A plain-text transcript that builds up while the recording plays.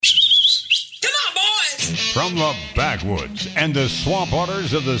From the backwoods and the swamp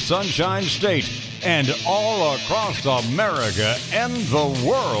waters of the Sunshine State and all across America and the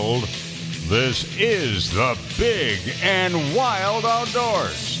world, this is the Big and Wild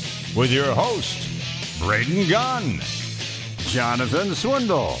Outdoors with your host, Braden Gunn, Jonathan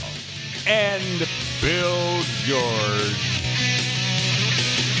Swindle, and Bill George.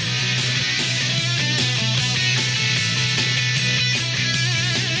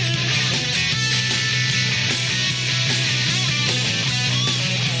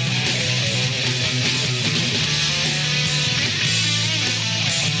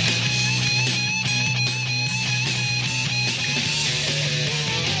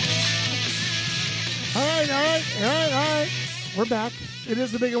 All right. We're back. It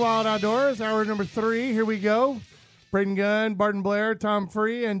is the Big and Wild Outdoors, hour number 3. Here we go. Braden Gunn, Barton Blair, Tom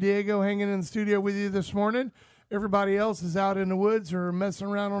Free, and Diego hanging in the studio with you this morning. Everybody else is out in the woods or messing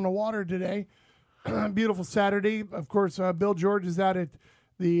around on the water today. Beautiful Saturday. Of course, Bill George is out at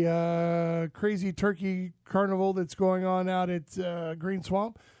the Crazy Turkey Carnival that's going on out at Green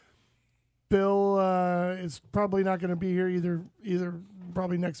Swamp. Bill is probably not going to be here either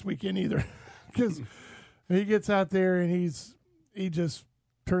probably next weekend either, because he gets out there and he just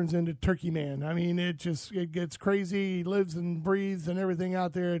turns into Turkey Man. I mean, it gets crazy. He lives and breathes and everything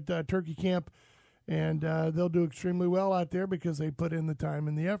out there at Turkey Camp, and they'll do extremely well out there because they put in the time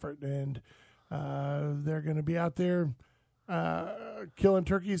and the effort, and they're going to be out there killing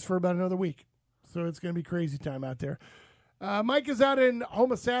turkeys for about another week. So it's going to be crazy time out there. Mike is out in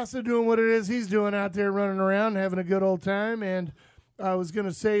Homosassa doing what it is he's doing out there, running around, having a good old time. And I was going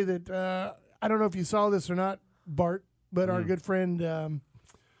to say that I don't know if you saw this or not, Bart, but our good friend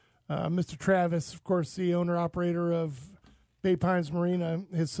Mr. Travis, of course, the owner-operator of Bay Pines Marina,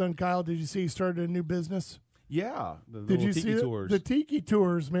 his son Kyle, did you see he started a new business? Yeah, the Did you tiki see tours. the tiki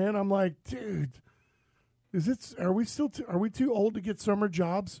tours, man? I'm like, dude, are we too old to get summer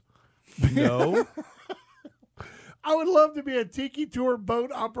jobs? No, I would love to be a tiki tour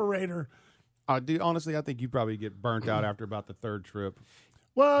boat operator. honestly, I think you probably get burnt out after about the third trip.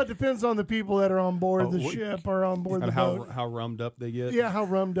 Well, it depends on the people that are on board the ship or on board the And boat. how rummed up they get. Yeah, how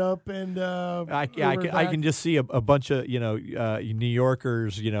rummed up and I can just see a bunch of New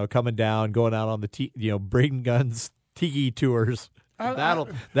Yorkers coming down, going out on the Braden Gunn's tiki tours.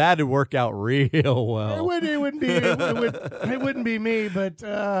 That'd work out real well. It wouldn't be me, but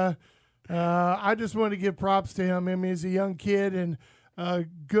I just want to give props to him. I mean, he's a young kid, and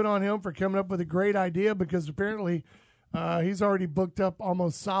good on him for coming up with a great idea, because apparently he's already booked up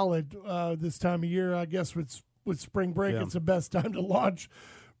almost solid this time of year. I guess with spring break, It's the best time to launch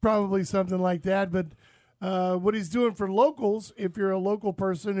probably something like that. But what he's doing for locals, if you're a local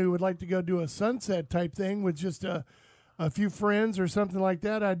person who would like to go do a sunset type thing with just a few friends or something like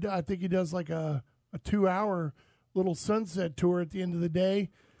that, I think he does like a 2-hour little sunset tour at the end of the day.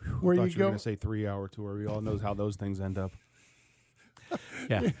 Where you were go going to say 3-hour tour. We all know how those things end up.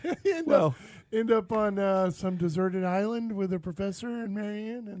 Yeah. end up on some deserted island with a professor and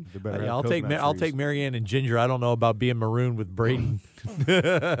Marianne. And I'll take Marianne and Ginger. I don't know about being marooned with Braden.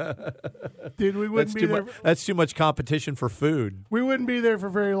 Dude, we wouldn't be there. That's too much competition for food. We wouldn't be there for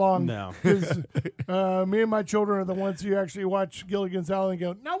very long. No, because me and my children are the ones who actually watch Gilligan's Island and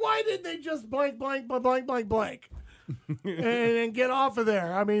go, now why did they just blank and get off of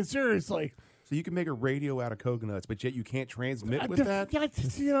there? I mean, seriously. so you can make a radio out of coconuts, but yet you can't transmit with that. I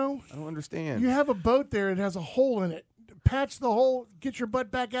don't understand. You have a boat there; it has a hole in it. Patch the hole. Get your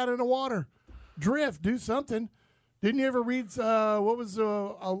butt back out in the water. Drift. Do something. Didn't you ever read? What was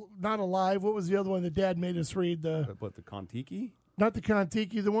not Alive? What was the other one that Dad made us read? The Kon-Tiki? Not the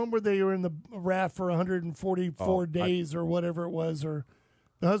Kon-Tiki. The one where they were in the raft for 144 days or whatever it was, or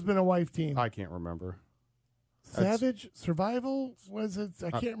the husband and wife team. I can't remember. Savage Survival? Was it?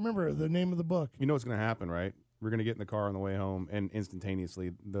 I can't remember the name of the book. You know what's going to happen, right? We're going to get in the car on the way home, and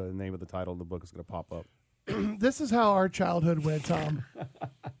instantaneously the name of the title of the book is going to pop up. This is how our childhood went, Tom.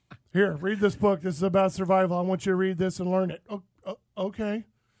 Here, read this book. This is about survival. I want you to read this and learn it. Okay.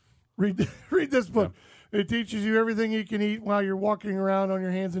 Read this book. Yeah. It teaches you everything you can eat while you're walking around on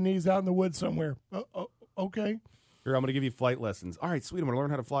your hands and knees out in the woods somewhere. Okay. Here, I'm going to give you flight lessons. All right, sweet. I'm going to learn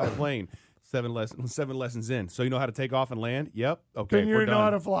how to fly a plane. 7 lessons in. So you know how to take off and land? Yep. Okay, then you know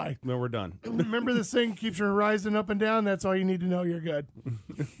how to fly. Then we're done. Remember, this thing keeps your horizon up and down? That's all you need to know. You're good.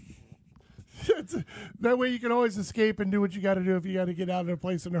 That way you can always escape and do what you got to do if you got to get out of a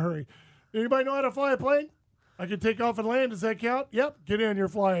place in a hurry. Anybody know how to fly a plane? I can take off and land. Does that count? Yep. Get in. You're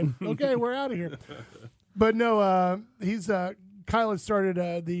flying. Okay, we're out of here. But no, Kyle has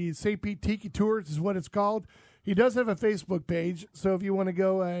started the St. Pete Tiki Tours is what it's called. He does have a Facebook page, so if you want to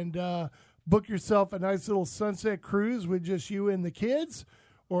go and book yourself a nice little sunset cruise with just you and the kids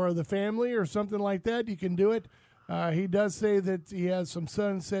or the family or something like that, you can do it. He does say that he has some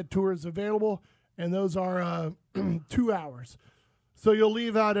sunset tours available, and those are 2 hours. So you'll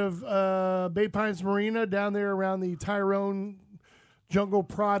leave out of Bay Pines Marina down there around the Tyrone, Jungle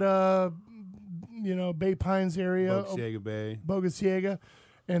Prada, Bay Pines area. Bogaciega Bay. Bogaciega,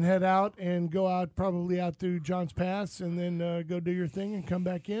 and head out and go out probably out through Johns Pass and then go do your thing and come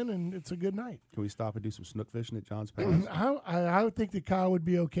back in, and it's a good night. Can we stop and do some snook fishing at Johns Pass? I would think that Kyle would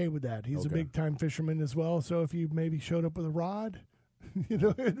be okay with that. He's a Okay. big-time fisherman as well, so if you maybe showed up with a rod,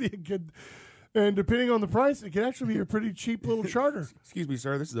 it'd be a good... And depending on the price, it could actually be a pretty cheap little charter. Excuse me,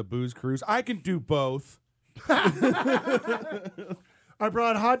 sir. This is a booze cruise. I can do both. I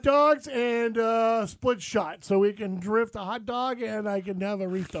brought hot dogs and split shot, so we can drift a hot dog and I can have a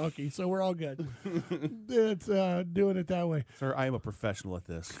reef donkey, so we're all good. It's doing it that way. Sir, I am a professional at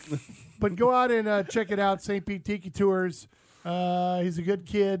this. But go out and check it out, St. Pete Tiki Tours. He's a good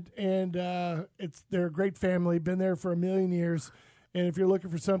kid, and they're a great family. Been there for a million years. And if you're looking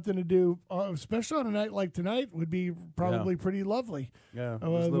for something to do, especially on a night like tonight, would be probably pretty lovely. Yeah, with a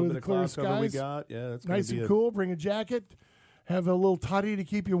little bit of clear cloud cover we skies. got. Yeah, that's Nice gonna be and cool. Bring a jacket. Have a little toddy to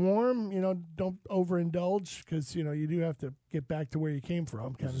keep you warm. Don't overindulge because you do have to get back to where you came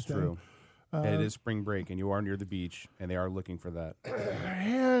from, kind This of is thing. true. And it is spring break, and you are near the beach, and they are looking for that.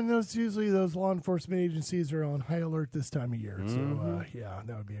 And those law enforcement agencies are on high alert this time of year. Mm-hmm. So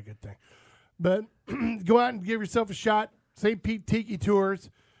that would be a good thing. But go out and give yourself a shot. St. Pete Tiki Tours.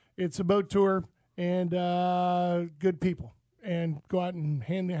 It's a boat tour and good people. And go out and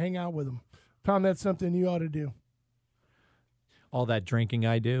hang out with them. Tom, that's something you ought to do. All that drinking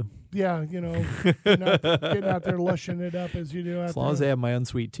I do. Yeah, getting out there lushing it up as you do out As long there. as I have my own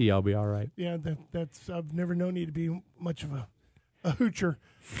sweet tea, I'll be all right. Yeah, that's I've never known you to be much of a hoocher.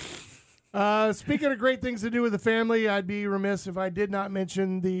 Speaking of great things to do with the family, I'd be remiss if I did not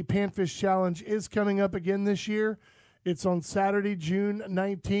mention the Panfish Challenge is coming up again this year. It's on Saturday, June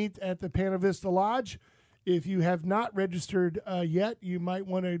 19th at the Pana Vista Lodge. If you have not registered yet, you might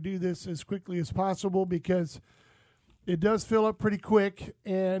want to do this as quickly as possible because it does fill up pretty quick.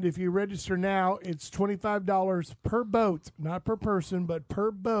 And if you register now, it's $25 per boat, not per person, but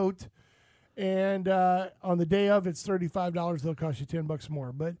per boat. And on the day of, it's $35. They'll cost you $10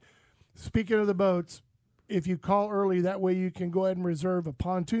 more. But speaking of the boats, if you call early, that way you can go ahead and reserve a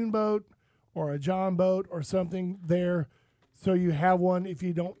pontoon boat or a John boat or something there, so you have one. If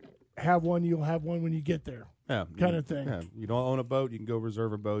you don't have one, you'll have one when you get there. Yeah, kind of thing. Yeah, you don't own a boat, you can go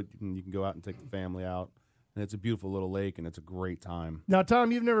reserve a boat. You can go out and take the family out, and it's a beautiful little lake, and it's a great time. Now,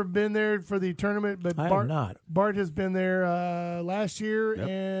 Tom, you've never been there for the tournament, but I have not. Bart has been there last year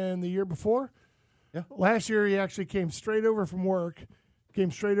and the year before. Yeah. Last year, he actually came straight over from work,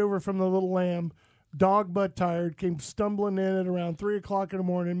 came straight over from the Little Lamb, dog butt tired, came stumbling in at around 3 o'clock in the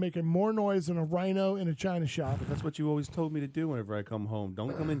morning, making more noise than a rhino in a china shop. That's what you always told me to do whenever I come home.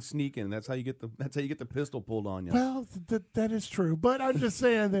 Don't come in sneaking. That's how you get the pistol pulled on you. Well, that is true, but I'm just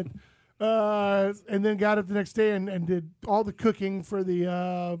saying that. And then got up the next day and did all the cooking for the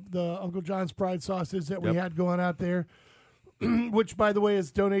Uncle John's Pride sausage that we had going out there, which, by the way,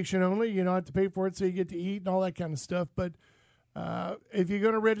 is donation only. You don't have to pay for it, so you get to eat and all that kind of stuff. But if you're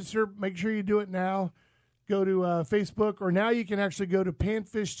going to register, make sure you do it now. Go to Facebook, or now you can actually go to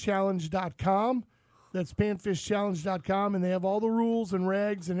panfishchallenge.com. That's panfishchallenge.com, and they have all the rules and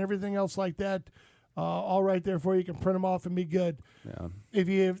regs and everything else like that all right there for you. You can print them off and be good. Yeah.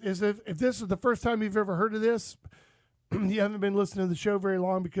 If this is the first time you've ever heard of this, you haven't been listening to the show very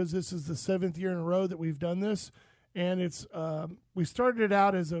long, because this is the 7th year in a row that we've done this. And it's we started it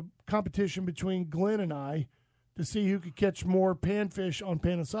out as a competition between Glenn and I to see who could catch more panfish on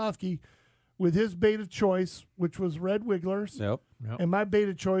Panosofsky with his bait of choice, which was red wigglers, Yep. and my bait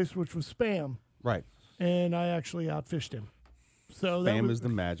of choice, which was spam. Right. And I actually outfished him. So that Spam was, is the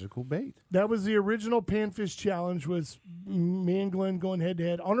magical bait. that was the original Panfish Challenge, was me and Glenn going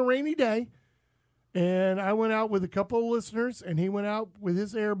head-to-head on a rainy day. And I went out with a couple of listeners, and he went out with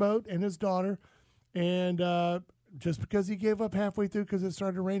his airboat and his daughter. And just because he gave up halfway through because it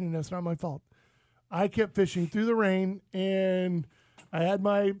started raining, that's not my fault. I kept fishing through the rain, and I had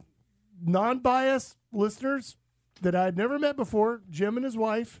my non-biased listeners that I had never met before, Jim and his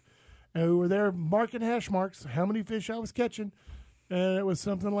wife, who were there marking hash marks, how many fish I was catching. And it was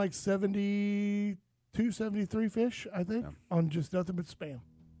something like 72, 73 fish, I think, on just nothing but spam.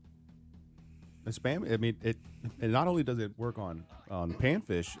 The spam, I mean, it not only does it work on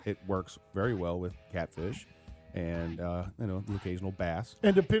panfish, it works very well with catfish and the occasional bass.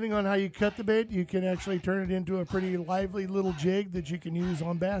 And depending on how you cut the bait, you can actually turn it into a pretty lively little jig that you can use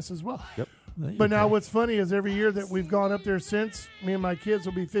on bass as well. Yep. But now what's funny is every year that we've gone up there since, me and my kids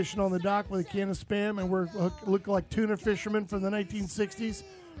will be fishing on the dock with a can of Spam, and we're look like tuna fishermen from the 1960s,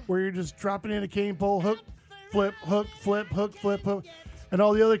 where you're just dropping in a cane pole, hook, flip, hook, flip, hook, flip, hook. And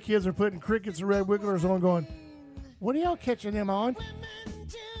all the other kids are putting crickets and red wigglers on going, what are y'all catching them on?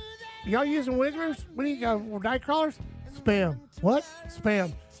 Y'all using wigglers? What do you got, night crawlers? Spam. What?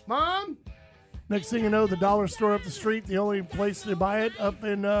 Spam. Mom? Next thing you know, the dollar store up the street, the only place to buy it up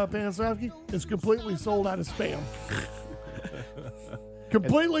in Panosavsky, is completely sold out of Spam.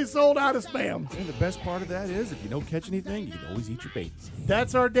 Completely sold out of Spam. And the best part of that is, if you don't catch anything, you can always eat your bait.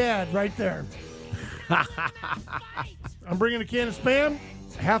 That's our dad right there. I'm bringing a can of Spam,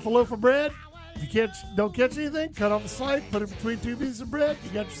 half a loaf of bread. If you don't catch anything, cut off a slice, put it between two pieces of bread,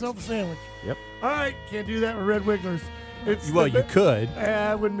 you got yourself a sandwich. Yep. All right, can't do that with red wigglers. You could.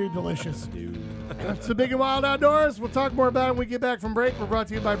 It wouldn't be delicious. Dude. It's the Big and Wild Outdoors. We'll talk more about it when we get back from break. We're brought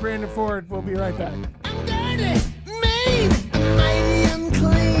to you by Brandon Ford. We'll be right back. I'm dirty, mean, mighty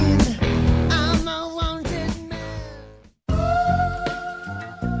unclean. I'm a wanted man.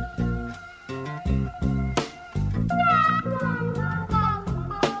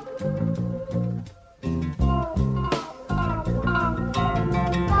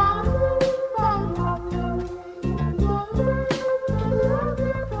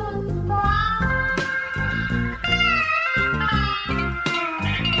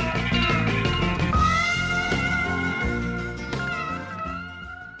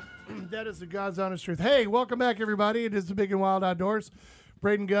 That is the God's honest truth. Hey, welcome back, everybody. It is the Big and Wild Outdoors.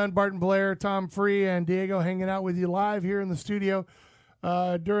 Braden Gunn, Barton Blair, Tom Free, and Diego hanging out with you live here in the studio.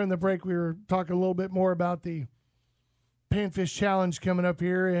 During the break, we were talking a little bit more about the Panfish Challenge coming up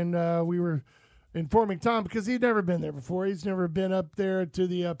here, and we were informing Tom, because he'd never been there before. He's never been up there to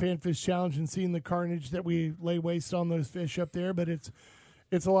the Panfish Challenge and seen the carnage that we lay waste on those fish up there, but it's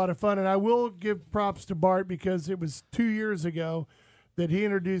a lot of fun. And I will give props to Bart, because it was 2 years ago that he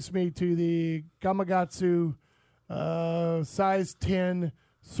introduced me to the Gamakatsu size 10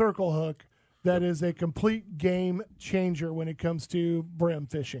 circle hook that is a complete game changer when it comes to brim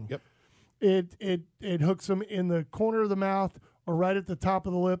fishing. Yep. It hooks them in the corner of the mouth or right at the top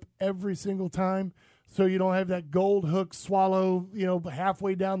of the lip every single time, so you don't have that gold hook swallow,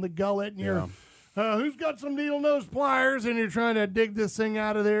 halfway down the gullet, and you're, who's got some needle nose pliers, and you're trying to dig this thing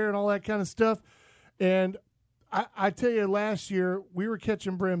out of there and all that kind of stuff. And I tell you, last year we were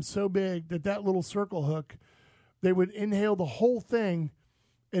catching brim so big that little circle hook, they would inhale the whole thing,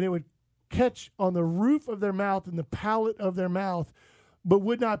 and it would catch on the roof of their mouth and the palate of their mouth, but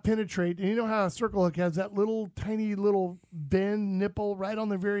would not penetrate. And you know how a circle hook has that little tiny little bend nipple right on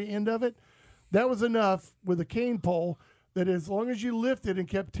the very end of it? That was enough with a cane pole that as long as you lifted and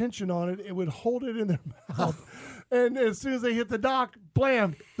kept tension on it, it would hold it in their mouth. And as soon as they hit the dock,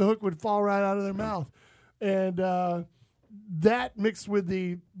 blam, the hook would fall right out of their mouth. And that mixed with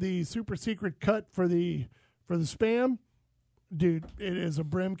the super secret cut for the Spam, dude, it is a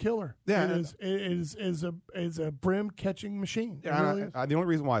brim killer. Yeah, it is a brim catching machine. Yeah, really the only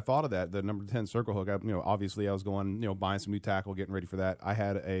reason why I thought of that, the number 10 circle hook, obviously I was going, buying some new tackle, getting ready for that. I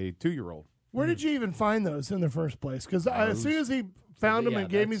had a 2-year-old. Where did you even find those in the first place? Because as soon as he found them and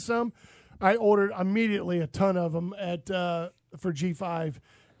gave me some, I ordered immediately a ton of them for G5,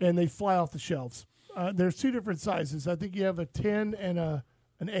 and they fly off the shelves. There's 2 different sizes. I think you have a 10 and an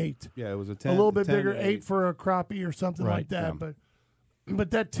 8. Yeah, it was a 10. A little bit 10 bigger, and 8 for a crappie or something like that. Yeah.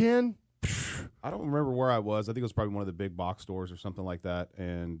 But that 10, I don't remember where I was. I think it was probably one of the big box stores or something like that,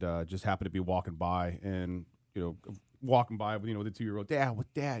 and just happened to be walking by, and walking by with the 2-year-old, Dad,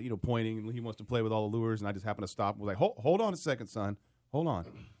 pointing, and he wants to play with all the lures, and I just happened to stop and was like, hold on a second, son, hold on.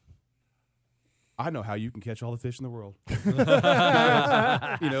 I know how you can catch all the fish in the world. As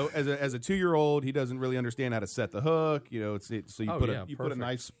a 2-year-old, he doesn't really understand how to set the hook. So you put a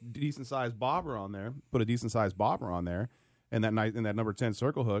nice, decent sized bobber on there. And that number 10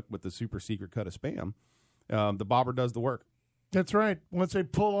 circle hook with the super secret cut of Spam, the bobber does the work. That's right. Once they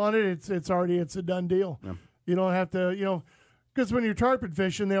pull on it, it's a done deal. Yeah. You don't have to, because when you're tarpon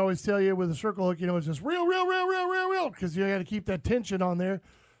fishing, they always tell you with a circle hook, it's just reel, because you got to keep that tension on there.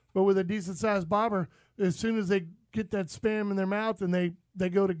 But with a decent sized bobber, as soon as they get that Spam in their mouth and they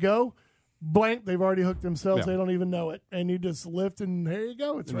go, blank, they've already hooked themselves. Yeah. They don't even know it. And you just lift, and there you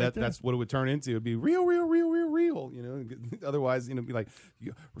go. It's right there. That's what it would turn into. It would be reel. Otherwise, be like,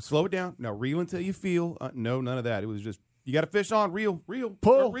 slow it down. Now reel until you feel. No, none of that. It was just, you got a fish on, reel. Pull.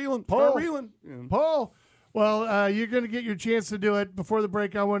 Start reeling. Pull. Well, you're going to get your chance to do it. Before the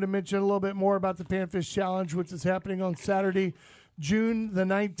break, I wanted to mention a little bit more about the Panfish Challenge, which is happening on Saturday, June the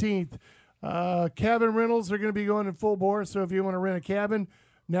 19th. Cabin rentals are going to be going in full bore, so if you want to rent a cabin,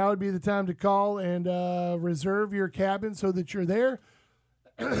 now would be the time to call and reserve your cabin so that you're there.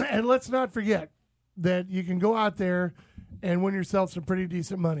 And let's not forget that you can go out there and win yourself some pretty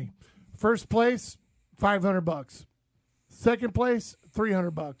decent money. First place, $500. Second place,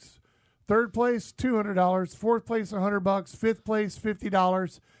 $300. Third place, $200. Fourth place, $100. Fifth place,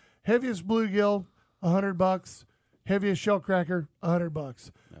 $50. Heaviest bluegill, $100. Heaviest shellcracker,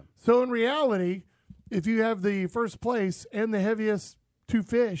 $100. So in reality, if you have the first place and the heaviest two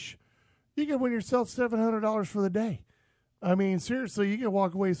fish, you can win yourself $700 for the day. I mean, seriously, you can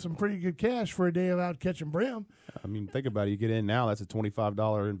walk away with some pretty good cash for a day of out catching brim. I mean, think about it. You get in now, that's a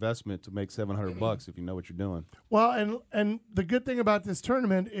 $25 investment to make $700 if you know what you're doing. Well, and the good thing about this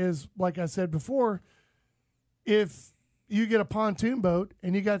tournament is, like I said before, if you get a pontoon boat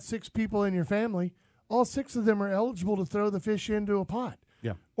and you got 6 people in your family, all 6 of them are eligible to throw the fish into a pot.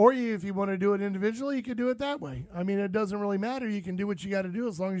 Yeah. Or if you want to do it individually, you can do it that way. I mean, it doesn't really matter. You can do what you got to do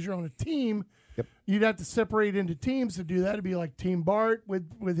as long as you're on a team. Yep. You'd have to separate into teams to do that. It'd be like Team Bart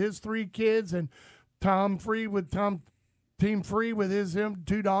with his 3 kids and Team Free with his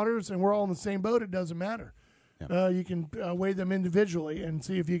 2 daughters, and we're all in the same boat. It doesn't matter. Yeah. You can weigh them individually and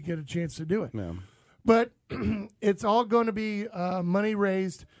see if you get a chance to do it. Yeah. But it's all going to be money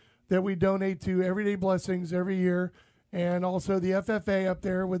raised that we donate to Everyday Blessings every year, and also the FFA up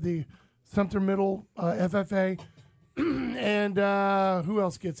there with the Sumter Middle FFA. And who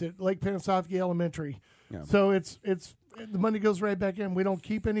else gets it? Lake Panasoffkee Elementary. Yeah. So it's the money goes right back in. We don't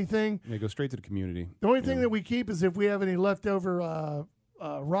keep anything. They go straight to the community. The only thing that we keep is if we have any leftover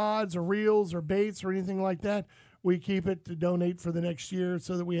rods or reels or baits or anything like that, we keep it to donate for the next year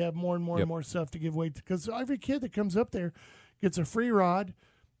so that we have more and more and more stuff to give away. Because every kid that comes up there gets a free rod,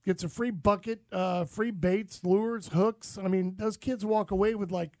 gets a free bucket, free baits, lures, hooks. I mean, those kids walk away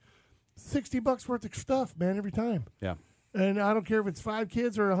with like $60 worth of stuff, man, every time. Yeah. And I don't care if it's 5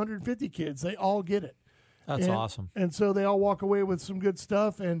 kids or 150 kids, they all get it. That's awesome. And so they all walk away with some good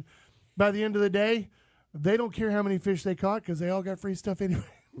stuff. And by the end of the day, they don't care how many fish they caught because they all got free stuff anyway.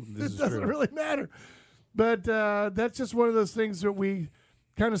 It doesn't really matter. But that's just one of those things that we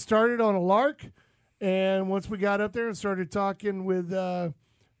kind of started on a lark. And once we got up there and started talking with Mr.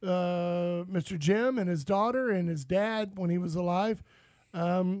 Jim and his daughter and his dad when he was alive,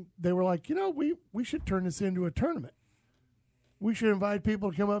 they were like, we should turn this into a tournament. We should invite people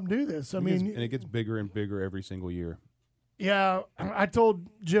to come up and do this. And it gets bigger and bigger every single year. Yeah, I told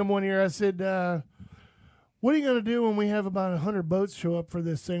Jim one year, I said, what are you going to do when we have about 100 boats show up for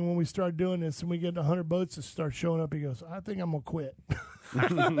this thing when we start doing this and we get 100 boats to start showing up? He goes, I think I'm going to quit.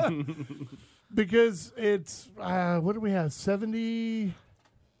 Because it's, what do we have, 70...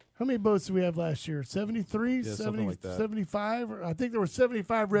 How many boats did we have last year? 73? Yeah, 70, like that. 75? I think there were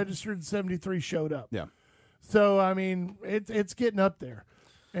 75 registered and 73 showed up. Yeah. So, I mean, it's getting up there.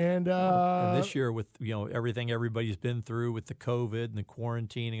 And this year with everything everybody's been through with the COVID and the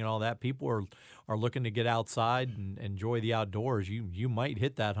quarantining and all that, people are looking to get outside and enjoy the outdoors. You might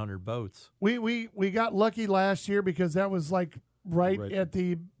hit that 100 boats. We got lucky last year because that was like right at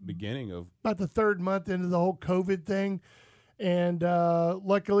the beginning of about the 3rd month into the whole COVID thing. And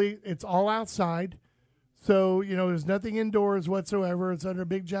luckily, it's all outside. So, there's nothing indoors whatsoever. It's under a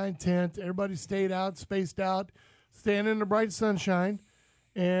big, giant tent. Everybody stayed out, spaced out, standing in the bright sunshine.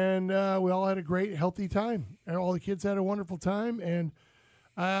 And we all had a great, healthy time. And all the kids had a wonderful time. And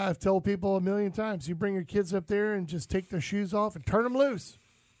I've told people a million times, you bring your kids up there and just take their shoes off and turn them loose.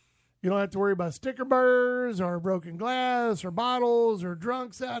 You don't have to worry about sticker burrs or broken glass or bottles or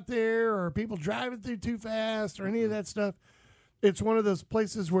drunks out there or people driving through too fast or any of that stuff. It's one of those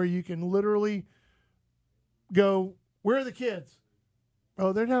places where you can literally go, where are the kids?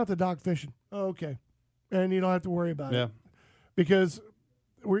 Oh, they're down at the dock fishing. Oh, okay. And you don't have to worry about it. Because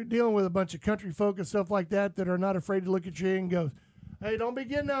we're dealing with a bunch of country folk and stuff like that are not afraid to look at you and go, hey, don't be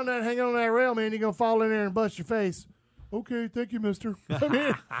getting on that, hanging on that rail, man. You're going to fall in there and bust your face. Okay, thank you, mister. I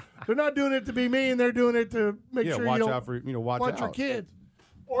mean, they're not doing it to be mean. They're doing it to make sure watch you don't out for watch your out. kids.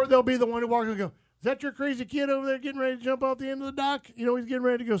 Or they'll be the one who walks and go, is that your crazy kid over there getting ready to jump off the end of the dock? He's getting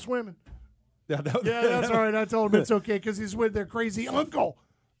ready to go swimming. Yeah, that's all right. I told him it's okay because he's with their crazy uncle.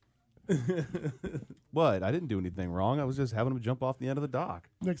 What? I didn't do anything wrong. I was just having him jump off the end of the dock.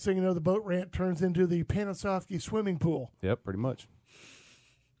 Next thing you know, the boat ramp turns into the Panasoffkee swimming pool. Yep, pretty much.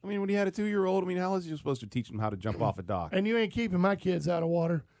 I mean, when you had a 2-year-old, how is you supposed to teach them how to jump off a dock? And you ain't keeping my kids out of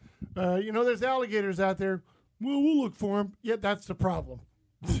water. There's alligators out there. Well, we'll look for them. Yeah, that's the problem.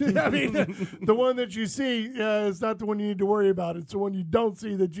 I mean, the one that you see is not the one you need to worry about. It's the one you don't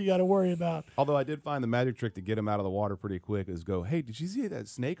see that you got to worry about. Although I did find the magic trick to get him out of the water pretty quick is go, hey, did you see that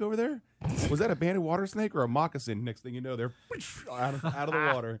snake over there? Was that a banded water snake or a moccasin? Next thing you know, they're out of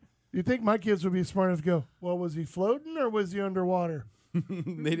the water. You think my kids would be smart enough to go, well, was he floating or was he underwater?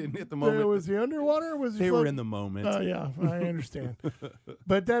 They didn't hit the moment. Was he underwater or was he They floating? were in the moment. Oh, yeah, I understand.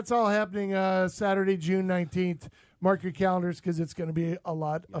 But that's all happening Saturday, June 19th. Mark your calendars because it's going to be a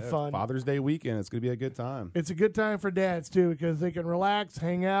lot of fun. Father's Day weekend. It's going to be a good time. It's a good time for dads, too, because they can relax,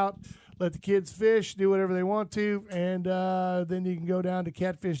 hang out, let the kids fish, do whatever they want to, and then you can go down to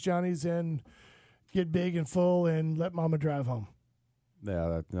Catfish Johnny's and get big and full and let mama drive home.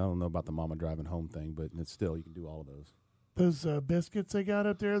 Yeah, I don't know about the mama driving home thing, but it's still, you can do all of those. Those biscuits they got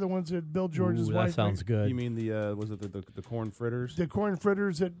up there, the ones that Bill George's Ooh, wife that sounds makes. good. You mean the was it the corn fritters? The corn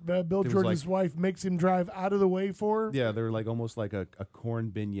fritters that Bill was George's like- wife makes him drive out of the way for. Yeah, they're like almost like a corn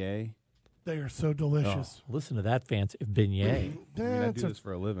beignet. They are so delicious. Listen to that fancy beignet. I mean, I That's do a- this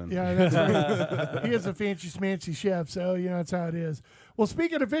for a living. Yeah, that's right. He is a fancy schmancy chef, so you know that's how it is. Well,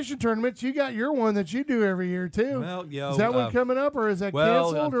 speaking of fishing tournaments, you got your one that you do every year too. Well, is that one coming up, or is that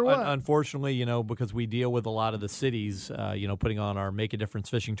canceled, or what? Unfortunately, because we deal with a lot of the cities, putting on our Make a Difference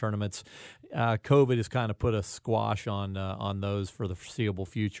fishing tournaments, COVID has kind of put a squash on those for the foreseeable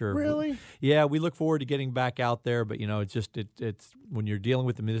future. Really? Yeah, we look forward to getting back out there, but it's when you're dealing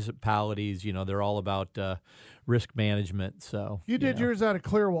with the municipalities, they're all about risk management. So you did yours out of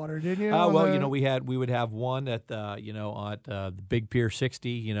Clearwater, didn't you? we would have one at the Big Pier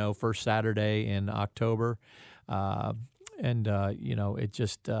 60, first Saturday in October. It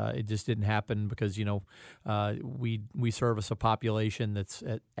just didn't happen because we service a population that's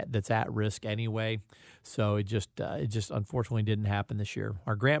at risk anyway, so it just unfortunately didn't happen this year.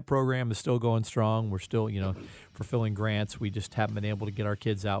 Our grant program is still going strong. We're still fulfilling grants. We just haven't been able to get our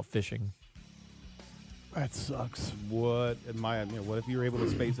kids out fishing. That sucks. What if you were able to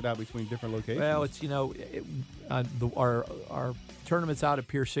space it out between different locations? Well, it's our tournaments out at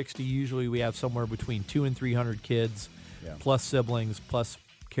Pier 60. Usually we have somewhere between 200 and 300 kids, plus siblings, plus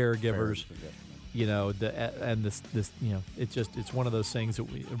caregivers. It's one of those things that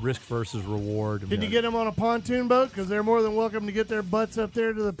risk versus reward. Can you get them on a pontoon boat? Because they're more than welcome to get their butts up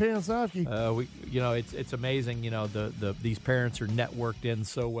there to the Pansofsky. It's amazing. These parents are networked in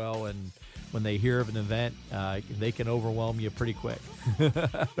so well, and when they hear of an event, they can overwhelm you pretty quick.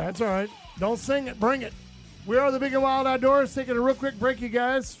 That's all right. Don't sing it, bring it. We are the Big and Wild Outdoors. Taking a real quick break, you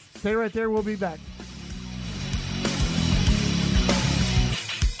guys. Stay right there. We'll be back.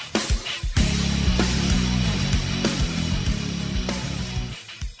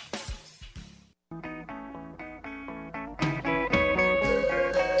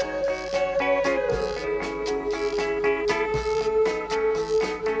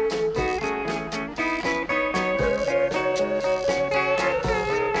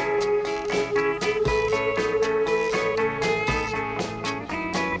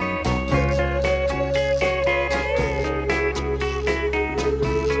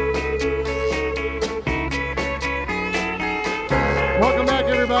 Welcome back,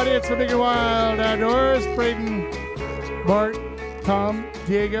 everybody. It's the Big and Wild Outdoors. Braden, Bart, Tom,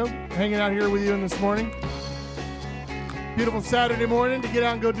 Diego, hanging out here with you this morning. Beautiful Saturday morning to get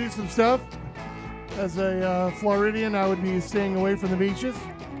out and go do some stuff. As a Floridian, I would be staying away from the beaches.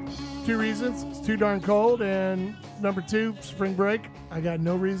 2 reasons. It's too darn cold. And number 2, spring break. I got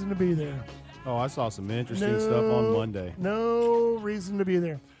no reason to be there. Oh, I saw some interesting stuff on Monday. No reason to be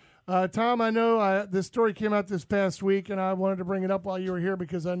there. Tom, I know this story came out this past week, and I wanted to bring it up while you were here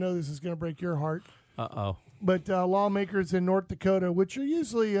because I know this is going to break your heart. Uh-oh. But lawmakers in North Dakota, which are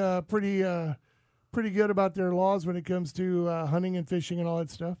usually pretty good about their laws when it comes to hunting and fishing and all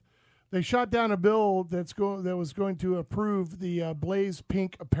that stuff, they shot down a bill that was going to approve the blaze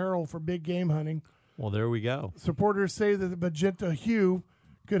pink apparel for big game hunting. Well, there we go. Supporters say that the magenta hue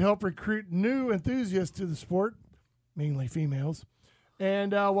could help recruit new enthusiasts to the sport, mainly females.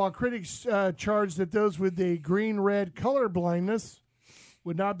 And while critics charge that those with the green-red color blindness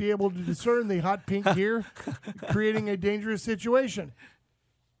would not be able to discern the hot pink gear, creating a dangerous situation.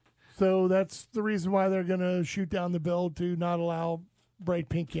 So that's the reason why they're going to shoot down the bill to not allow bright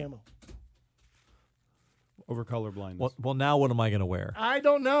pink camo. Over color blindness. Well, now what am I going to wear? I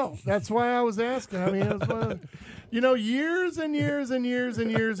don't know. That's why I was asking. I mean, it's one of, years and years and years and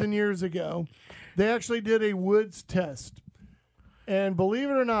years and years ago, they actually did a woods test. And believe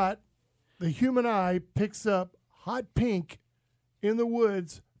it or not, the human eye picks up hot pink in the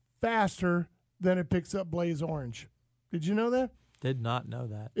woods faster than it picks up blaze orange. Did you know that? Did not know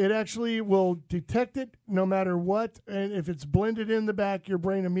that. It actually will detect it no matter what, and if it's blended in the back, your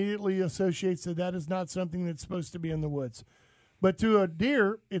brain immediately associates that is not something that's supposed to be in the woods. But to a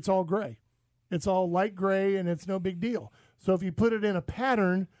deer, it's all gray. It's all light gray, and it's no big deal. So if you put it in a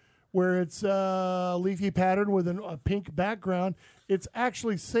pattern where it's a leafy pattern with a pink background, it's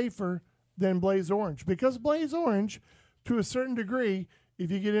actually safer than blaze orange. Because blaze orange, to a certain degree, if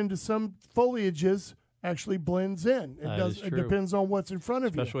you get into some foliages, actually blends in. It depends on what's in front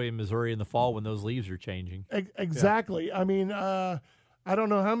of you. Especially in Missouri in the fall when those leaves are changing. Exactly. Yeah. I mean, I don't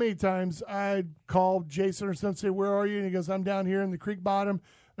know how many times I called Jason or something, say, "Where are you?" And he goes, "I'm down here in the creek bottom."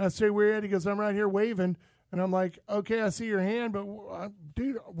 And I say, "Where you at?" He goes, "I'm right here waving." And I'm like, "Okay, I see your hand, but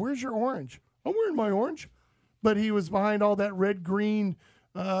dude, where's your orange?" "I'm wearing my orange." But he was behind all that red, green,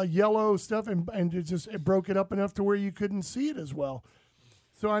 yellow stuff, and it broke it up enough to where you couldn't see it as well.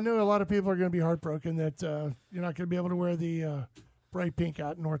 So I know a lot of people are going to be heartbroken that you're not going to be able to wear the bright pink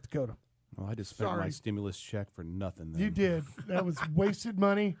out in North Dakota. Well, I just spent my stimulus check for nothing. Then. You did. That was wasted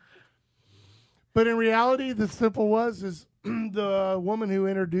money. But in reality, the simple is the woman who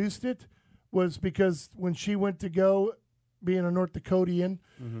introduced it was because when she went to go, being a North Dakotian,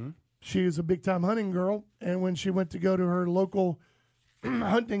 she was a big-time hunting girl, and when she went to go to her local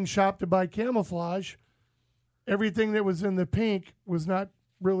hunting shop to buy camouflage, everything that was in the pink was not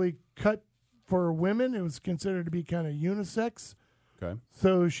really cut for women. It was considered to be kind of unisex. Okay.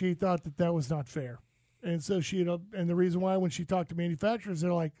 So she thought that was not fair. And so and the reason why when she talked to manufacturers,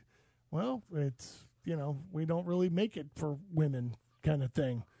 they're like, well, it's, we don't really make it for women kind of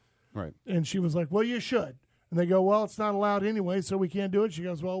thing. Right. And she was like, well, you should. And they go, well, it's not allowed anyway, so we can't do it. She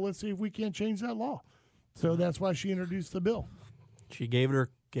goes, well, let's see if we can't change that law. So that's why she introduced the bill. She gave it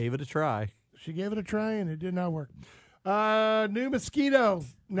a try. She gave it a try, and it did not work. New mosquito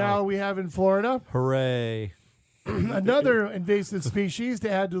now we have in Florida. Hooray. Another invasive species to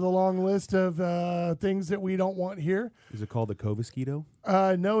add to the long list of things that we don't want here. Is it called the covasquito?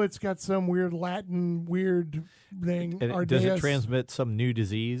 No, it's got some weird Latin thing. Does it transmit some new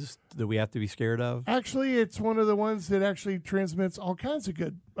disease that we have to be scared of? Actually, it's one of the ones that actually transmits all kinds of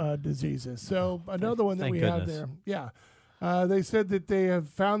good diseases. So another one that we have there. Yeah. They said that they have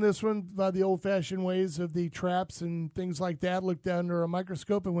found this one by the old-fashioned ways of the traps and things like that, looked under a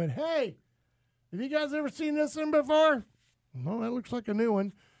microscope and went, hey, have you guys ever seen this one before? No, that looks like a new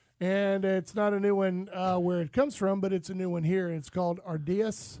one. And it's not a new one where it comes from, but it's a new one here. It's called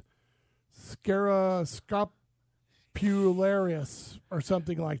Ardeus scaroscopularis or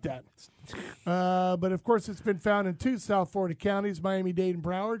something like that. But, of course, it's been found in 2 South Florida counties, Miami-Dade and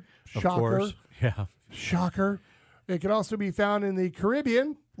Broward. Shocker. Of course, yeah. Shocker. It can also be found in the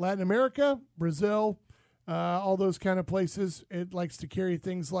Caribbean, Latin America, Brazil, all those kind of places. It likes to carry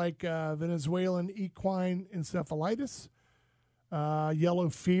things like Venezuelan equine encephalitis, yellow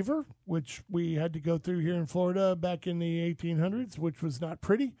fever, which we had to go through here in Florida back in the 1800s, which was not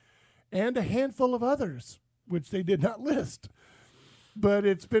pretty, and a handful of others, which they did not list. But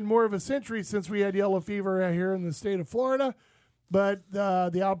it's been more of a century since we had yellow fever out here in the state of Florida. But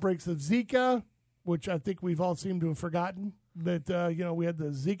the outbreaks of Zika, which I think we've all seemed to have forgotten, that, we had the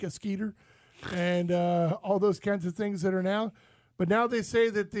Zika skeeter and all those kinds of things that are now. But now they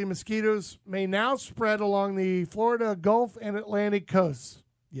say that the mosquitoes may now spread along the Florida Gulf and Atlantic coasts.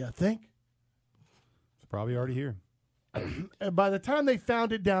 You think? It's probably already here. And by the time they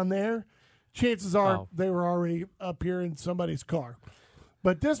found it down there, chances are they were already up here in somebody's car.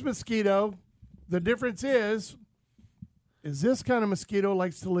 But this mosquito, the difference is this kind of mosquito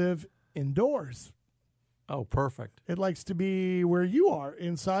likes to live indoors. Oh, perfect. It likes to be where you are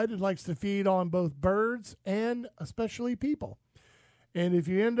inside. It likes to feed on both birds and especially people. And if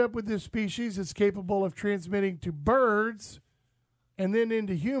you end up with this species, it's capable of transmitting to birds and then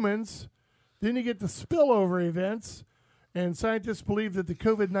into humans. Then you get the spillover events. And scientists believe that the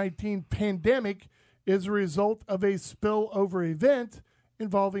COVID-19 pandemic is a result of a spillover event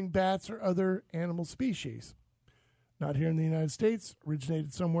involving bats or other animal species. Not here in the United States,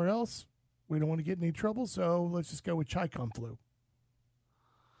 originated somewhere else. We don't want to get in any trouble, so let's just go with Chi-Com flu.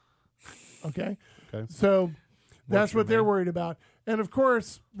 Okay? So that's what they're worried about. And, of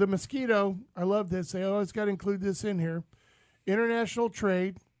course, the mosquito, I love this. They always got to include this in here. International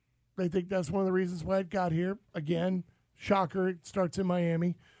trade, they think that's one of the reasons why it got here. Again, shocker, it starts in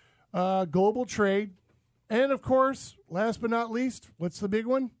Miami. Global trade. And, of course, last but not least, what's the big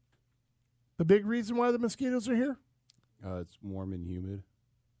one? The big reason why the mosquitoes are here? It's warm and humid.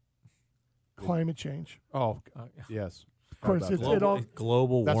 Climate change. Oh, yes. Of course,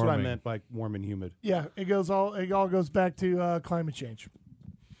 global warming. That's what I meant by warm and humid. Yeah, it all goes back to climate change.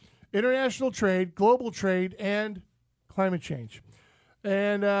 International trade, global trade, and climate change.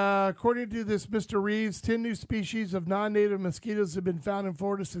 And according to this Mr. Reeves, 10 new species of non-native mosquitoes have been found in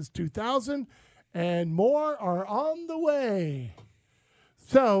Florida since 2000, and more are on the way.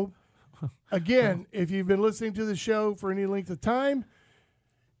 So, again, if you've been listening to the show for any length of time,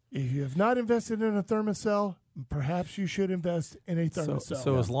 if you have not invested in a Thermacell, perhaps you should invest in a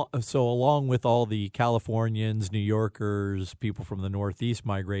Thermacell. So along with all the Californians, New Yorkers, people from the Northeast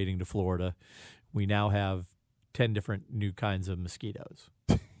migrating to Florida, we now have 10 different new kinds of mosquitoes.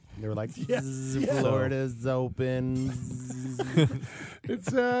 They were like, Yes. Florida's open. It's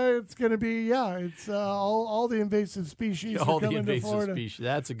going to be, it's all the invasive species All are the coming to invasive Florida. species.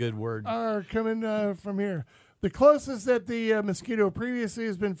 That's a good word. Are coming from here. The closest that the mosquito previously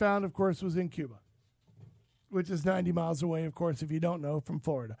has been found, of course, was in Cuba, which is 90 miles away, of course, if you don't know, from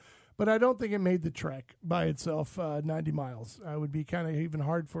Florida. But I don't think it made the trek by itself 90 miles. It would be kind of even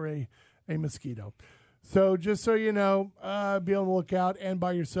hard for a mosquito. So just so you know, be on the lookout and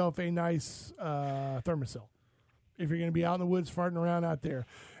buy yourself a nice Thermacell if you're going to be out in the woods farting around out there.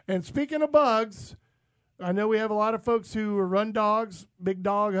 And speaking of bugs, I know we have a lot of folks who run dogs, big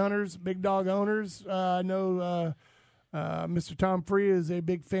dog hunters, big dog owners. I know Mr. Tom Free is a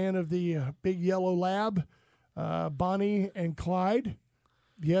big fan of the big yellow lab, Bonnie and Clyde.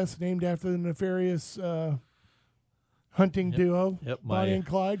 Yes, named after the nefarious hunting duo, Bonnie and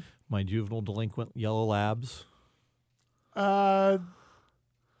Clyde. My juvenile delinquent yellow labs.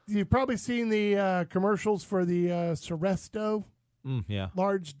 You've probably seen the commercials for the Seresto. Yeah.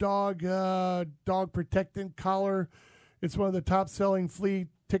 Large dog protectant collar. It's one of the top-selling flea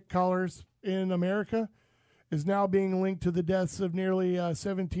tick collars in America. Is now being linked to the deaths of nearly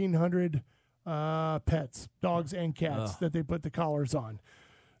 1,700 pets, dogs and cats, that they put the collars on.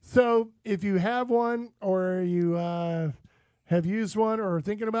 So if you have one or you have used one or are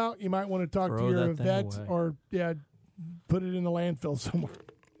thinking about, you might want to talk to your vet or put it in the landfill somewhere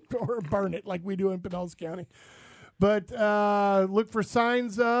or burn it like we do in Pinellas County. But look for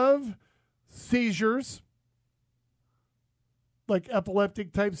signs of seizures, like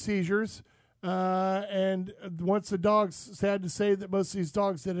epileptic type seizures. And once the dogs, sad to say that most of these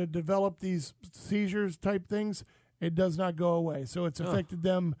dogs that have developed these seizures type things, it does not go away. So it's affected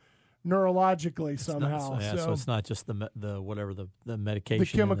them neurologically somehow. So it's not just the whatever the medication, the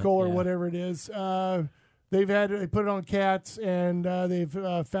chemical or whatever it is. They put it on cats and they've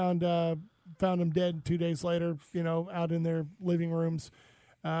found them dead 2 days later. Out in their living rooms.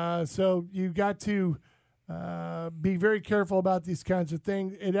 So you got to be very careful about these kinds of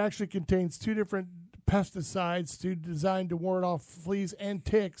things. It actually contains 2 different pesticides designed to ward off fleas and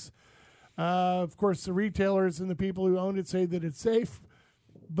ticks. Of course, the retailers and the people who own it say that it's safe,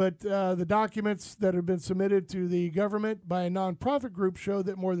 but the documents that have been submitted to the government by a nonprofit group show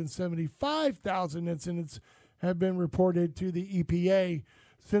that more than 75,000 incidents have been reported to the EPA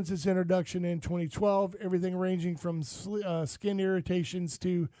since its introduction in 2012, everything ranging from skin irritations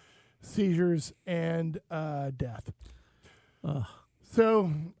to seizures and death.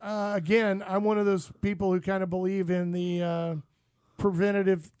 So, again, I'm one of those people who kind of believe in the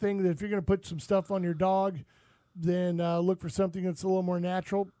preventative thing that if you're going to put some stuff on your dog, then look for something that's a little more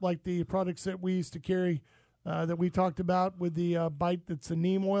natural, like the products that we used to carry that we talked about with the bite that's the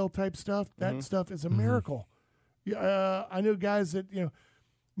neem oil type stuff. That stuff is a miracle. I know guys that,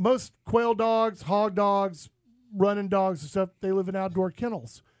 most quail dogs, hog dogs, running dogs and stuff, they live in outdoor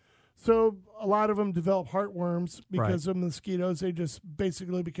kennels. So a lot of them develop heartworms because of mosquitoes. They just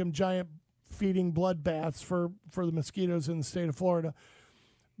basically become giant feeding bloodbaths for the mosquitoes in the state of Florida.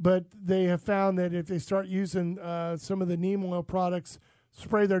 But they have found that if they start using some of the neem oil products,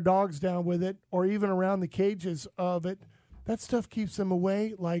 spray their dogs down with it, or even around the cages of it, that stuff keeps them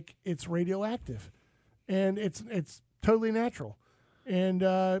away like it's radioactive. And it's totally natural. And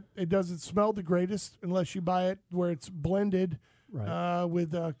it doesn't smell the greatest unless you buy it where it's blended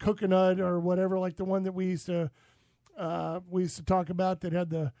with coconut or whatever, like the one that we used to talk about that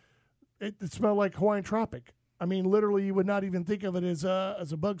had it smelled like Hawaiian Tropic. I mean, literally, you would not even think of it as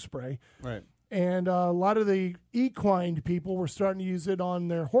a bug spray. Right. And a lot of the equine people were starting to use it on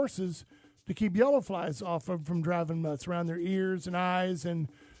their horses to keep yellow flies off from driving nuts around their ears and eyes and,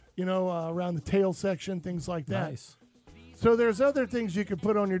 around the tail section, things like that. Nice. So there's other things you can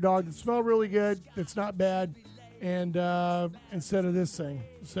put on your dog that smell really good, that's not bad, and instead of this thing.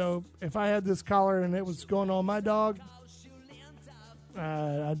 So if I had this collar and it was going on my dog,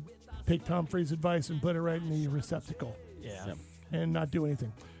 I'd take Tom Free's advice and put it right in the receptacle. Yeah. And not do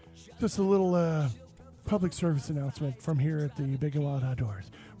anything. Just a little public service announcement from here at the Big and Wild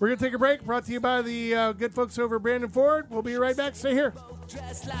Outdoors. We're going to take a break, brought to you by the good folks over at Brandon Ford. We'll be right back. Stay here.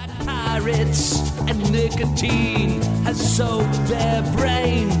 Dressed like pirates, and nicotine has soaked their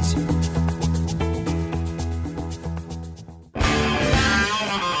brains.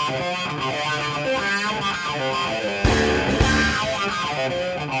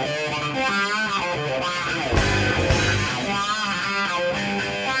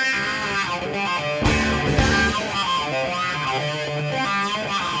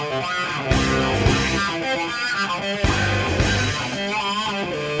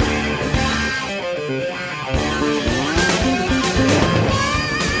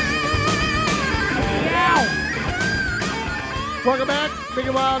 Welcome back, Big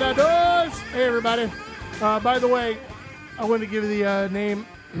and Wild Outdoors. Hey, everybody. By the way, I want to give you the name.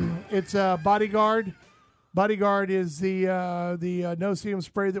 It's Bodyguard. Bodyguard is the no-seum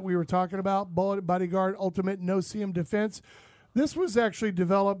spray that we were talking about. Bodyguard Ultimate No-Seum Defense. This was actually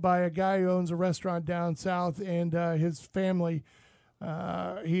developed by a guy who owns a restaurant down south, and his family.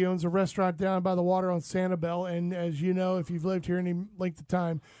 He owns a restaurant down by the water on Sanibel, and as you know, if you've lived here any length of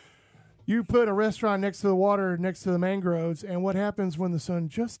time, you put a restaurant next to the water, next to the mangroves, and what happens when the sun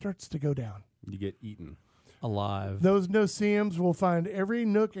just starts to go down? You get eaten. Alive. Those no-seums will find every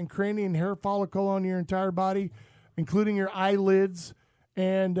nook and cranny and hair follicle on your entire body, including your eyelids.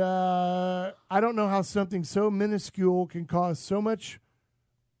 And I don't know how something so minuscule can cause so much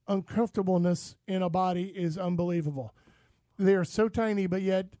uncomfortableness in a body is unbelievable. They are so tiny, but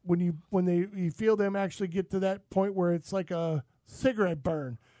yet when you feel them actually get to that point where it's like a cigarette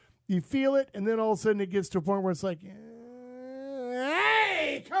burn, you feel it, and then all of a sudden it gets to a point where it's like,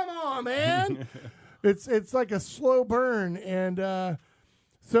 hey, come on, man. It's like a slow burn. And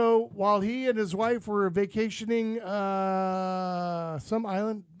so while he and his wife were vacationing some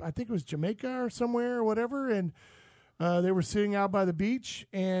island, I think it was Jamaica or somewhere or whatever, and they were sitting out by the beach,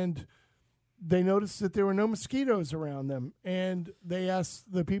 and they noticed that there were no mosquitoes around them. And they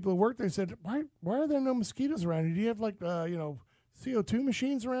asked the people who worked, they said, why are there no mosquitoes around you? Do you have like, CO2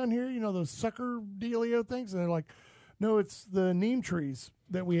 machines around here, those sucker dealio things? And they're like, no, it's the neem trees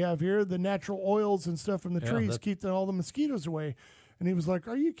that we have here. The natural oils and stuff from the trees keep all the mosquitoes away. And he was like,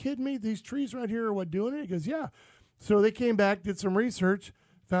 are you kidding me? These trees right here are what doing it? He goes, yeah. So they came back, did some research,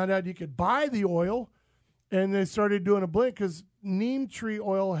 found out you could buy the oil, and they started doing a blend because neem tree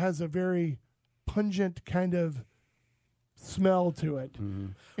oil has a very pungent kind of smell to it. Mm-hmm.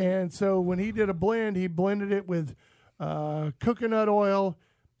 And so when he did a blend, he blended it with coconut oil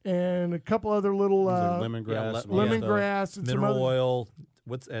and a couple other little lemongrass, lemongrass, and mineral some other oil.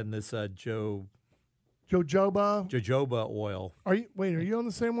 And this jojoba oil. Are you on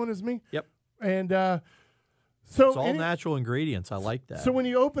the same one as me? Yep. And so it's all natural ingredients. I like that. So when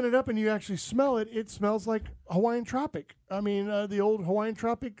you open it up and you actually smell it, it smells like Hawaiian Tropic. I mean, the old Hawaiian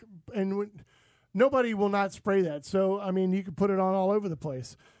Tropic, and nobody will not spray that. So I mean, you can put it on all over the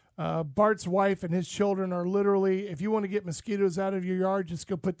place. Bart's wife and his children are literally, if you want to get mosquitoes out of your yard, just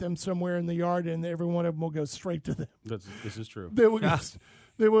go put them somewhere in the yard, and every one of them will go straight to them. This is true.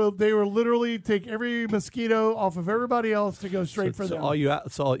 They will literally take every mosquito off of everybody else to go straight for them. All you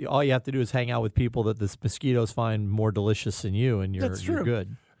have to do is hang out with people that the mosquitoes find more delicious than you, and you're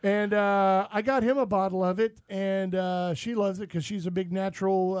good. And I got him a bottle of it, and she loves it because she's a big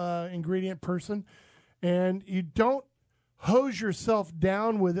natural ingredient person. And you don't hose yourself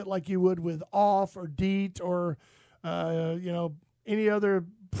down with it like you would with Off or DEET or any other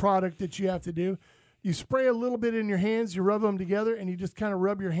product that you have to do. You spray a little bit in your hands, you rub them together, and you just kind of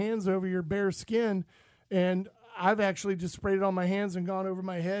rub your hands over your bare skin. And I've actually just sprayed it on my hands and gone over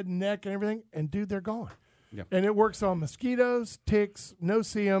my head and neck and everything, and dude, they're gone. Yeah. And it works on mosquitoes, ticks,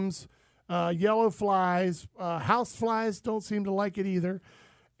 no-see-ums, yellow flies. House flies don't seem to like it either.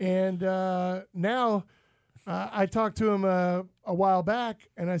 And now I talked to him a while back,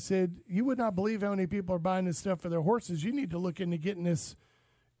 and I said, you would not believe how many people are buying this stuff for their horses. You need to look into getting this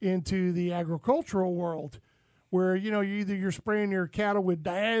into the agricultural world where, you're spraying your cattle with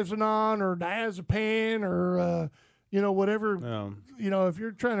diazinon or diazepam or, whatever. If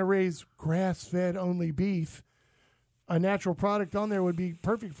you're trying to raise grass-fed only beef, a natural product on there would be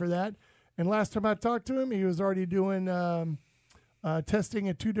perfect for that. And last time I talked to him, he was already doing testing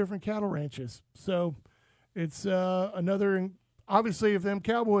at 2 different cattle ranches. So it's another, obviously, if them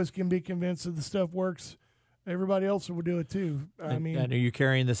cowboys can be convinced that the stuff works, everybody else will do it too. And are you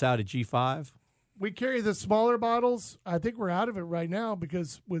carrying this out at G5? We carry the smaller bottles. I think we're out of it right now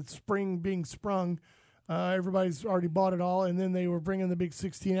because with spring being sprung, everybody's already bought it all. And then they were bringing the big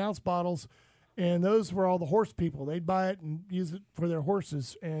 16-ounce bottles, and those were all the horse people. They'd buy it and use it for their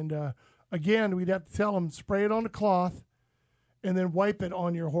horses. And Again, we'd have to tell them, spray it on the cloth and then wipe it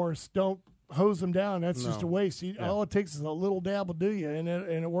on your horse. Don't hose them down. That's just a waste. All it takes is a little dab will do you, and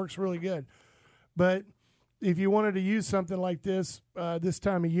it works really good. But if you wanted to use something like this this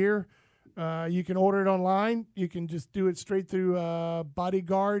time of year, you can order it online. You can just do it straight through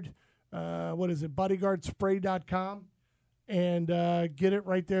Bodyguard. Bodyguardspray.com, and get it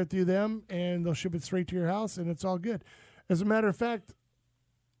right there through them, and they'll ship it straight to your house, and it's all good. As a matter of fact,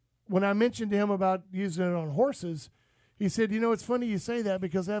 when I mentioned to him about using it on horses, he said, it's funny you say that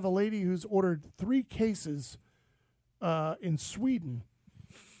because I have a lady who's ordered 3 cases in Sweden.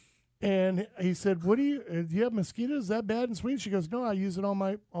 And he said, do you have mosquitoes that bad in Sweden? She goes, no, I use it on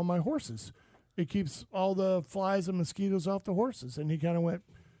my horses. It keeps all the flies and mosquitoes off the horses. And he kind of went,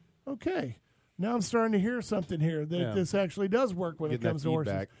 okay, now I'm starting to hear something here that this actually does work when it comes to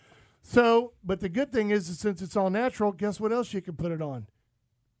horses. So, but the good thing is since it's all natural, guess what else you can put it on?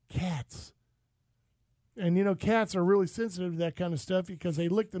 Cats. And, cats are really sensitive to that kind of stuff because they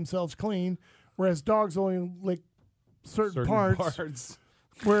lick themselves clean, whereas dogs only lick certain parts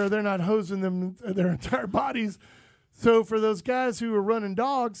where they're not hosing them their entire bodies. So for those guys who were running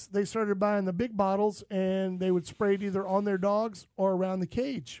dogs, they started buying the big bottles, and they would spray it either on their dogs or around the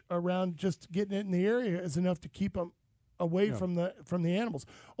cage, around just getting it in the area is enough to keep them away from the animals.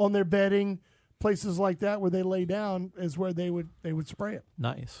 On their bedding, places like that where they lay down is where they would spray it.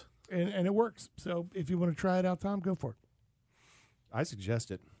 Nice. And it works. So if you want to try it out, Tom, go for it. I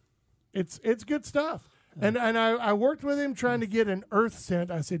suggest it. It's good stuff. And I worked with him trying to get an earth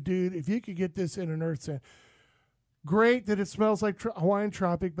scent. I said, dude, if you could get this in an earth scent, great that it smells like Hawaiian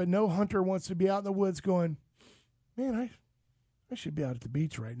Tropic, but no hunter wants to be out in the woods going, man, I should be out at the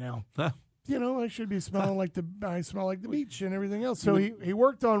beach right now. Huh. I should be smelling I smell like the beach and everything else. So he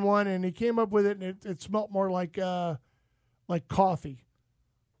worked on one, and he came up with it, and it smelled more like coffee.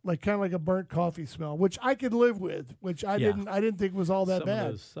 Like kind of like a burnt coffee smell, which I could live with, which I didn't think was all that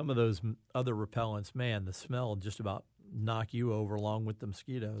bad. Some of those other repellents, man, the smell just about knock you over along with the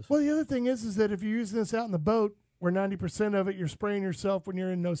mosquitoes. Well, the other thing is that if you're using this out in the boat, where 90% of it you're spraying yourself when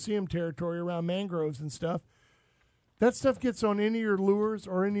you're in no-see-em territory around mangroves and stuff, that stuff gets on any of your lures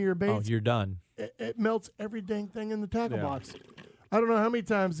or any of your baits. Oh, you're done. It melts every dang thing in the tackle box. I don't know how many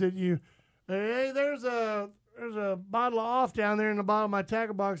times that hey, there's a bottle of off down there in the bottom of my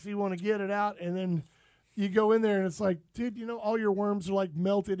tackle box if you want to get it out, and then you go in there and it's like, dude, all your worms are like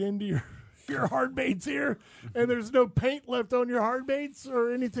melted into your hard baits here, and there's no paint left on your hard baits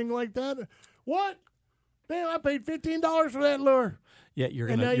or anything like that. What? Damn, I paid $15 for that lure. Yeah, you're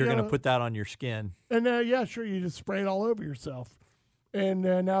gonna put that on your skin. And sure, you just spray it all over yourself, and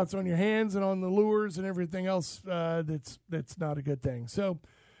now it's on your hands and on the lures and everything else. That's not a good thing. So.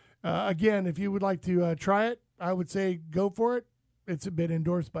 Again, if you would like to try it, I would say go for it. It's been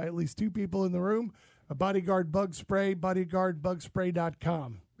endorsed by at least 2 people in the room. A Bodyguard Bug Spray,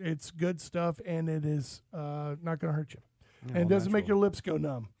 bodyguardbugspray.com. It's good stuff, and it is not going to hurt you. And it doesn't make your lips go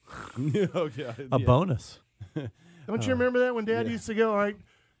numb. A bonus. Don't you remember that when Dad used to go, all right,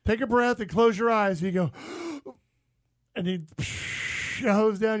 take a breath and close your eyes. And you go, and he'd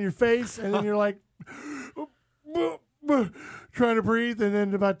hose down your face, and then you're like, trying to breathe, and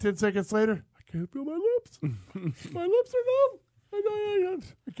then about 10 seconds later, I can't feel my lips. My lips are numb.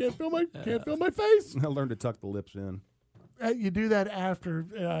 I can't feel my face. I learned to tuck the lips in. You do that after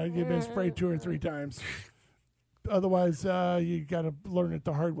you've been sprayed 2 or 3 times. Otherwise, you got to learn it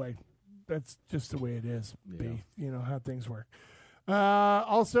the hard way. That's just the way it is. How things work.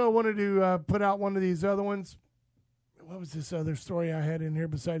 Also, I wanted to put out one of these other ones. What was this other story I had in here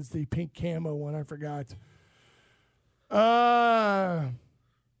besides the pink camo one? I forgot.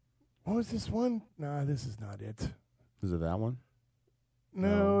 What was this one? Nah, this is not it. Is it that one?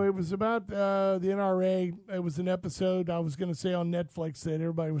 No, it was about the NRA. It was an episode I was going to say on Netflix that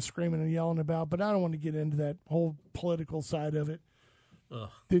everybody was screaming and yelling about, but I don't want to get into that whole political side of it. Ugh.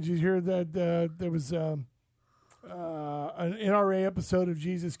 Did you hear that there was an NRA episode of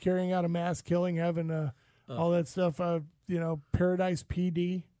Jesus carrying out a mass killing, having all that stuff, Paradise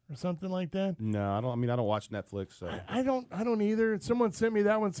PD? Or something like that. No, I don't. I mean, I don't watch Netflix, so I don't either. Someone sent me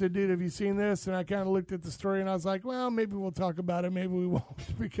that one. Said, "Dude, have you seen this?" And I kind of looked at the story, and I was like, "Well, maybe we'll talk about it. Maybe we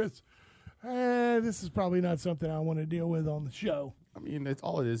won't, because this is probably not something I want to deal with on the show." I mean, it's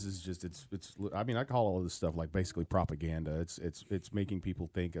all it is just it's. I mean, I call all of this stuff like basically propaganda. It's making people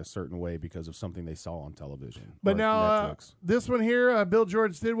think a certain way because of something they saw on television. But now this one here, Bill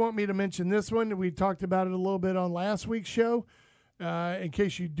George did want me to mention this one. We talked about it a little bit on last week's show. In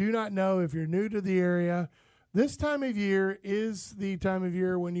case you do not know, if you're new to the area, this time of year is the time of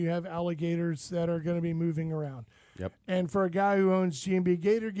year when you have alligators that are going to be moving around. Yep. And for a guy who owns G&B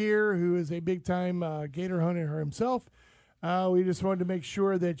Gator Gear, who is a big-time gator hunter himself, we just wanted to make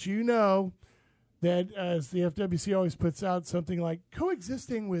sure that you know that, as the FWC always puts out, something like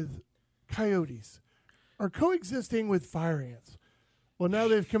coexisting with coyotes or coexisting with fire ants. Well, now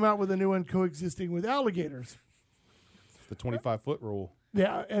they've come out with a new one, coexisting with alligators. The 25-foot rule.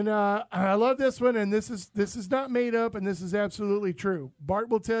 Yeah, and I love this one, and this is not made up, and this is absolutely true. Bart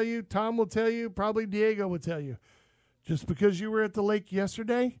will tell you, Tom will tell you, probably Diego will tell you. Just because you were at the lake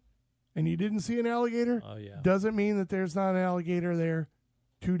yesterday and you didn't see an alligator doesn't mean that there's not an alligator there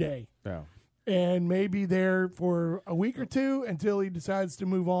today. Yeah. And maybe there for a week or two until he decides to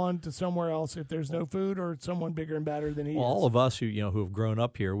move on to somewhere else if there's no food or someone bigger and badder than he is. All of us who have grown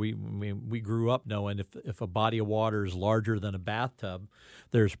up here, we grew up knowing if a body of water is larger than a bathtub,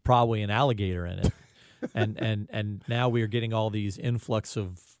 there's probably an alligator in it. and now we are getting all these influx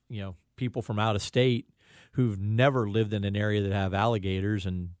of people from out of state who've never lived in an area that have alligators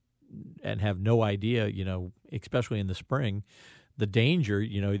and have no idea, especially in the spring, the danger,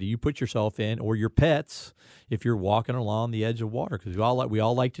 that you put yourself in or your pets if you're walking along the edge of water, because we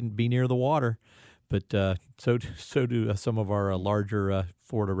all like to be near the water, but so do some of our larger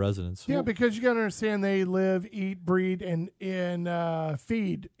Florida residents. Yeah, because you got to understand they live, eat, breed, and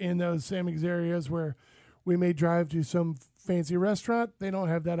feed in those same areas where we may drive to some fancy restaurant. They don't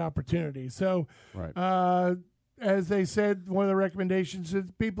have that opportunity. So, Right. As they said, one of the recommendations is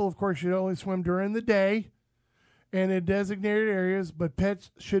people, of course, should only swim during the day and in designated areas, but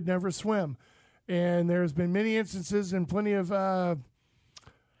pets should never swim. And there's been many instances and plenty of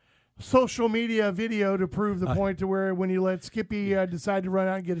social media video to prove the point to where when you let Skippy decide to run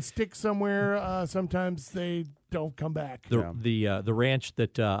out and get a stick somewhere, sometimes they don't come back. The ranch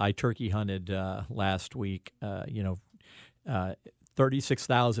that I turkey hunted last week,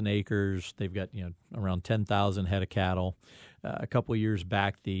 36,000 acres. They've got around 10,000 head of cattle. A couple of years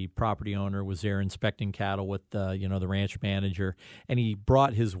back, the property owner was there inspecting cattle with the ranch manager, and he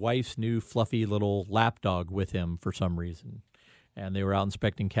brought his wife's new fluffy little lapdog with him for some reason. And they were out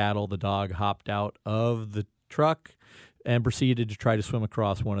inspecting cattle. The dog hopped out of the truck and proceeded to try to swim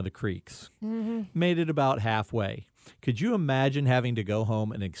across one of the creeks. Mm-hmm. Made it about halfway. Could you imagine having to go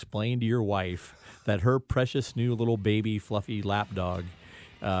home and explain to your wife that her precious new little baby fluffy lapdog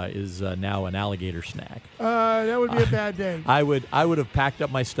is now an alligator snack? That would be a bad day. I would have packed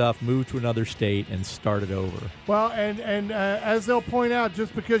up my stuff, moved to another state, and started over. Well, and as they'll point out,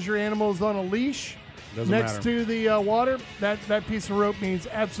 just because your animal is on a leash next to the water, that piece of rope means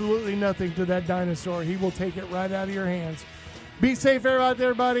absolutely nothing to that dinosaur. He will take it right out of your hands. Be safe out there,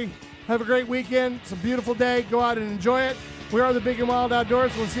 everybody. Have a great weekend. It's a beautiful day. Go out and enjoy it. We are the Big and Wild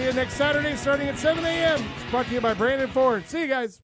Outdoors. We'll see you next Saturday starting at 7 a.m. It's brought to you by Brandon Ford. See you guys.